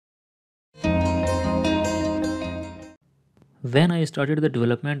When I started the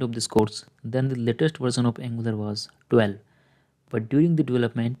development of this course, then the latest version of Angular was 12. But during the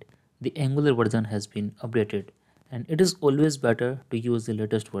development, the Angular version has been updated and it is always better to use the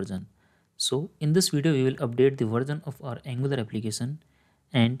latest version. So in this video, we will update the version of our Angular application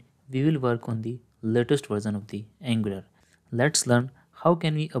and we will work on the latest version of the Angular. Let's learn how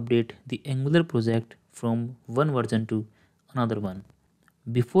can we update the Angular project from one version to another one.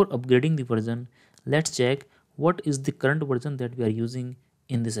 Before upgrading the version, let's check what is the current version that we are using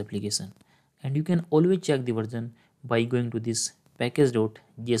in this application. And you can always check the version by going to this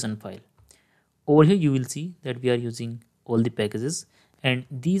package.json file. Over here you will see that we are using all the packages and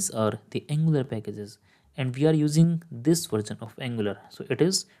these are the Angular packages and we are using this version of Angular. So it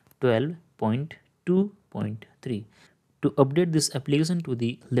is 12.2.3. To update this application to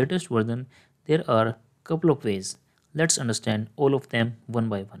the latest version, there are a couple of ways. Let's understand all of them one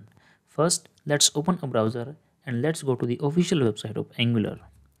by one. First, let's open a browser and let's go to the official website of Angular.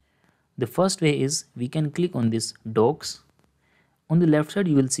 The first way is we can click on this docs. On the left side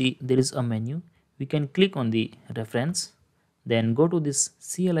you will see there is a menu. We can click on the reference, then go to this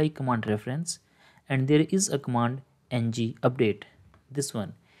CLI command reference and there is a command ng update. This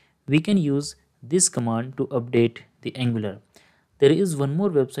one. We can use this command to update the Angular. There is one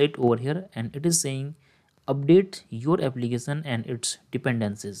more website over here and it is saying update your application and its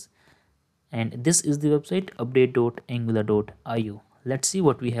dependencies. And this is the website update.angular.io. Let's see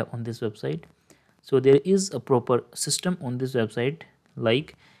what we have on this website. So there is a proper system on this website.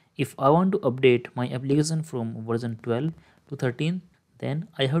 Like if I want to update my application from version 12 to 13, then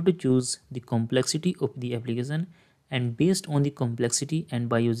I have to choose the complexity of the application, and based on the complexity and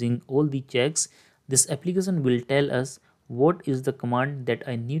by using all the checks, this application will tell us what is the command that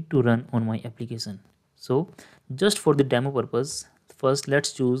I need to run on my application. So just for the demo purpose, first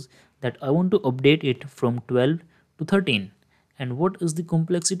let's choose that I want to update it from 12 to 13. And what is the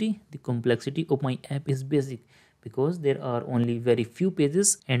complexity? The complexity of my app is basic because there are only very few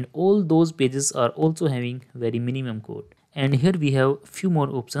pages and all those pages are also having very minimum code. And here we have few more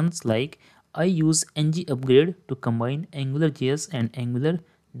options like I use ng upgrade to combine AngularJS and Angular.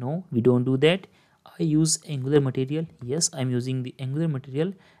 No, we don't do that. I use Angular material. Yes, I'm using the Angular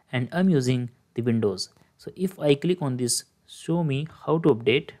material and I'm using the Windows. So if I click on this show me how to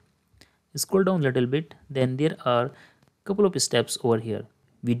update, scroll down a little bit, then there are couple of steps over here.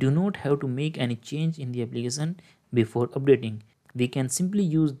 We do not have to make any change in the application before updating. We can simply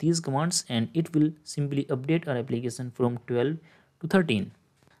use these commands and it will simply update our application from 12 to 13.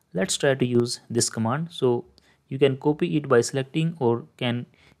 Let's try to use this command. So you can copy it by selecting or can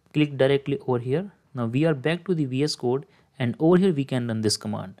click directly over here. Now we are back to the VS Code and over here we can run this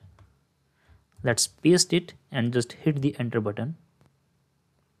command. Let's paste it and just hit the enter button.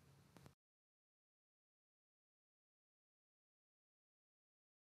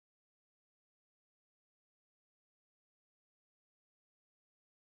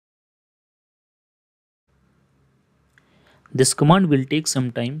 This command will take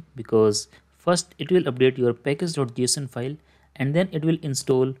some time because first it will update your package.json file and then it will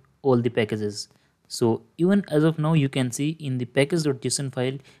install all the packages. So even as of now you can see in the package.json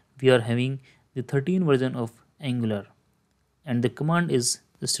file we are having the 13 version of Angular and the command is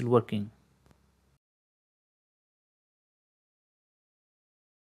still working.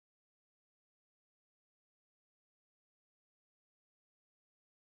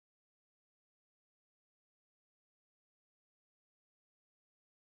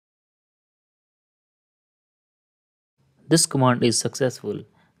 This command is successful.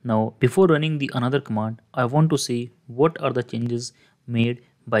 Now before running the another command, I want to see what are the changes made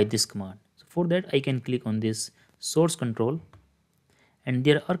by this command. So for that I can click on this source control and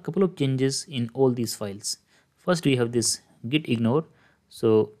there are a couple of changes in all these files. First we have this git ignore.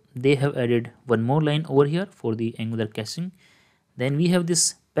 So they have added one more line over here for the Angular caching. Then we have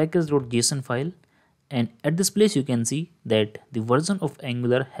this package.json file and at this place you can see that the version of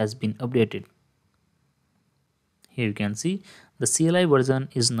Angular has been updated. Here you can see the CLI version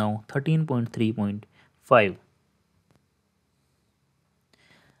is now 13.3.5.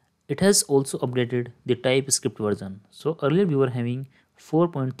 It has also updated the TypeScript version. So earlier we were having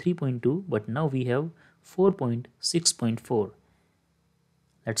 4.3.2 but now we have 4.6.4.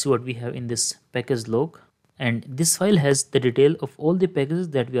 Let's see what we have in this package log. And this file has the detail of all the packages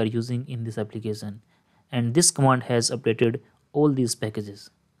that we are using in this application. And this command has updated all these packages.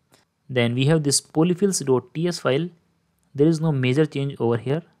 Then we have this polyfills.ts file. There is no major change over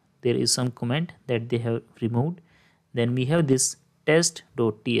here. There is some comment that they have removed. Then we have this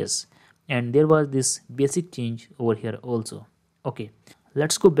test.ts and there was this basic change over here also. Okay,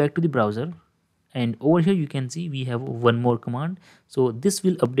 let's go back to the browser And over here you can see we have one more command. So this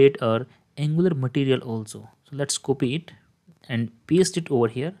will update our Angular material also. So let's copy it and paste it over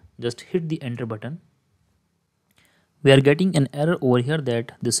here. Just hit the enter button. We are getting an error over here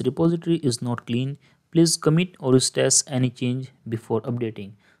that this repository is not clean. Please commit or stash any change before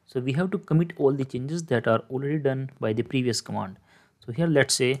updating. So we have to commit all the changes that are already done by the previous command. So here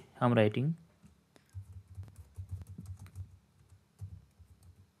let's say I'm writing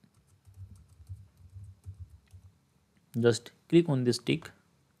just click on this tick.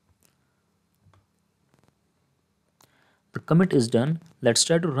 The commit is done. Let's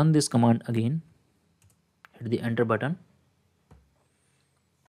try to run this command again. Hit the enter button.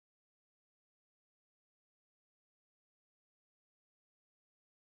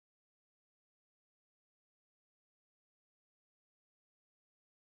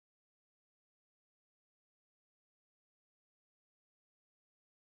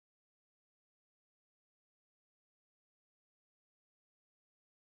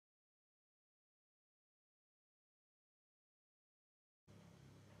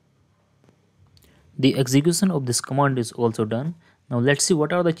 The execution of this command is also done. Now let's see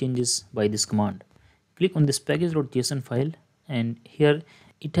what are the changes by this command. Click on this package.json file, and here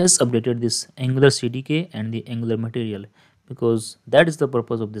it has updated this Angular CDK and the Angular material, because that is the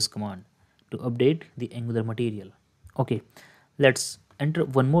purpose of this command, to update the Angular material. Okay, let's enter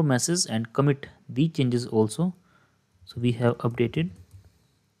one more message and commit the changes also. So we have updated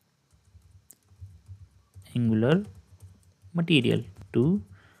Angular material to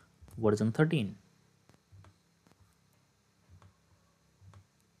version 13.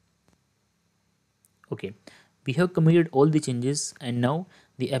 Okay, we have committed all the changes, and now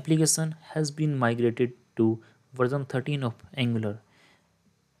the application has been migrated to version 13 of Angular.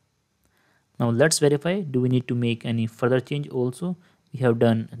 Now let's verify, do we need to make any further change also? We have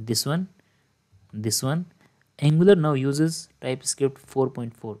done this one, this one. Angular now uses TypeScript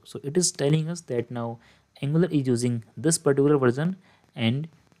 4.4. So it is telling us that now Angular is using this particular version, and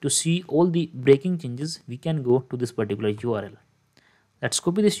to see all the breaking changes we can go to this particular URL. Let's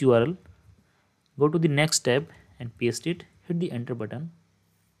copy this URL, go to the next tab and paste it, hit the enter button,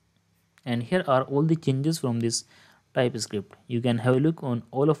 and here are all the changes from this TypeScript. You can have a look on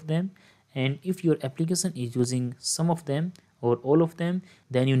all of them, and if your application is using some of them or all of them,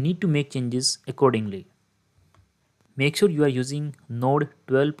 then you need to make changes accordingly. Make sure you are using Node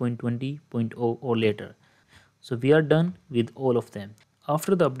 12.20.0 or later. So we are done with all of them.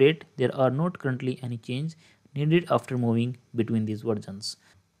 After the update, there are not currently any change needed after moving between these versions.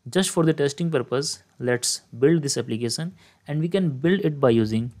 Just for the testing purpose, let's build this application, and we can build it by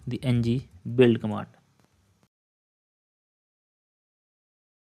using the ng build command.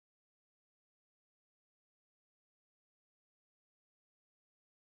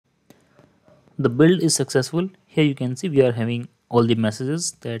 The build is successful. Here you can see we are having all the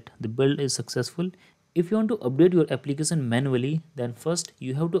messages that the build is successful. If you want to update your application manually, then first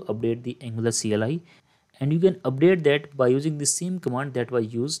you have to update the Angular CLI, and you can update that by using the same command that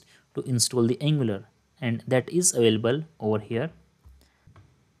was used to install the Angular, and that is available over here.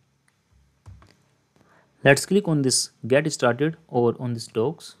 Let's click on this get started or on this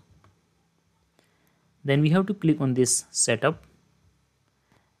docs. Then we have to click on this setup.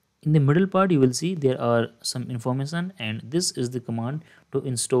 In the middle part you will see there are some information, and this is the command to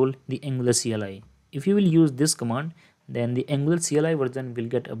install the Angular CLI. If you will use this command, then the Angular CLI version will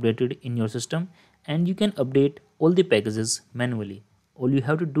get updated in your system, and you can update all the packages manually. All you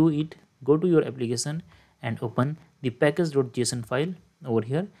have to do is go to your application and open the package.json file over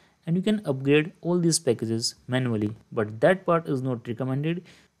here, and you can upgrade all these packages manually, but that part is not recommended.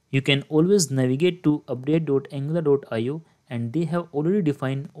 You can always navigate to update.angular.io, and they have already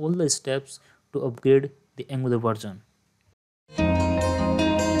defined all the steps to upgrade the Angular version.